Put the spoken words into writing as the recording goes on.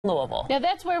Louisville. Now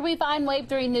that's where we find Wave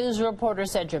 3 News reporter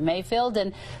Cedra Mayfield.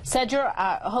 And Cedra,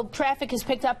 hope traffic has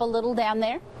picked up a little down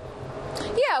there.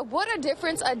 Yeah, what a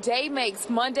difference a day makes.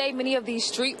 Monday, many of these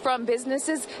street front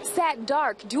businesses sat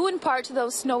dark, due in part to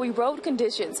those snowy road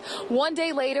conditions. One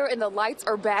day later, and the lights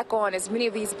are back on as many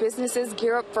of these businesses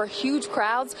gear up for huge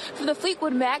crowds for the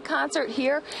Fleetwood Mac concert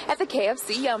here at the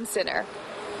KFC Yum Center.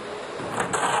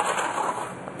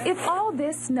 If all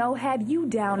this snow had you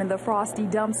down in the frosty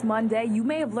dumps Monday, you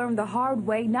may have learned the hard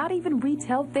way not even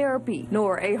retail therapy,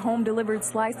 nor a home-delivered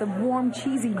slice of warm,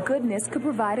 cheesy goodness could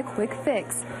provide a quick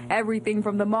fix. Everything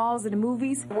from the malls and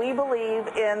movies. We believe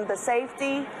in the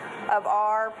safety of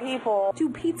our people. To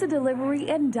pizza delivery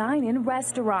and dine-in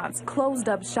restaurants. Closed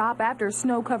up shop after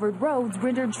snow-covered roads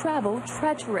rendered travel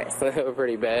treacherous.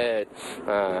 Pretty bad.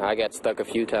 I got stuck a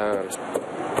few times.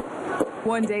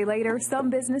 One day later,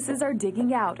 some businesses are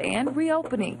digging out and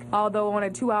reopening. Although on a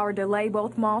 2-hour delay,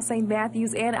 both Mall St.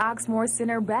 Matthews and Oxmoor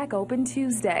Center back open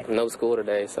Tuesday. No school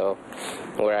today, so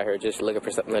we're out here just looking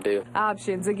for something to do.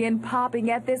 Options again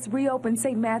popping at this reopened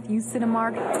St. Matthews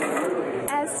Cinemark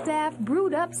as staff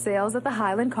brewed up sales at the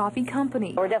Highland Coffee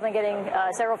Company. We're definitely getting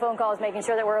several phone calls making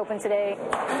sure that we're open today.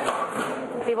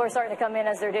 People are starting to come in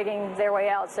as they're digging their way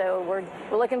out, so we're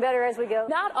looking better as we go.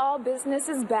 Not all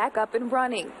businesses back up and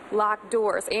running. Locked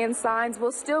doors and signs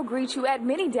will still greet you at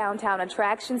many downtown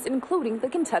attractions, including the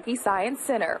Kentucky Science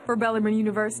Center. For Bellarmine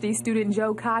University student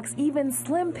Joe Cox, even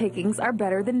slim pickings are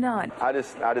better than none. I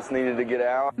just needed to get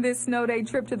out. This snow day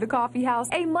trip to the coffee house,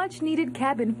 a much-needed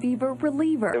cabin fever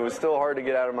reliever. It was still hard to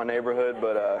get out of my neighborhood,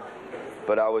 but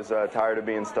I was tired of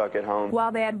being stuck at home.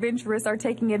 While the adventurous are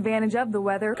taking advantage of the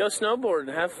weather, Go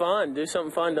snowboard, have fun, do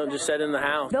something fun, don't just sit in the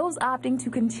house. those opting to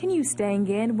continue staying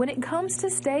in when it comes to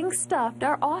staying stuffed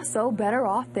are also better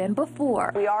off than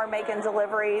before. We are making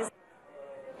deliveries.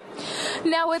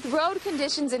 Now, with road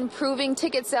conditions improving,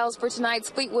 ticket sales for tonight's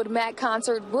Fleetwood Mac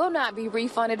concert will not be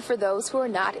refunded for those who are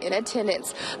not in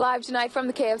attendance. Live tonight from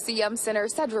the KFC Yum Center,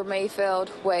 Cedra Mayfield,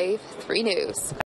 Wave 3 News.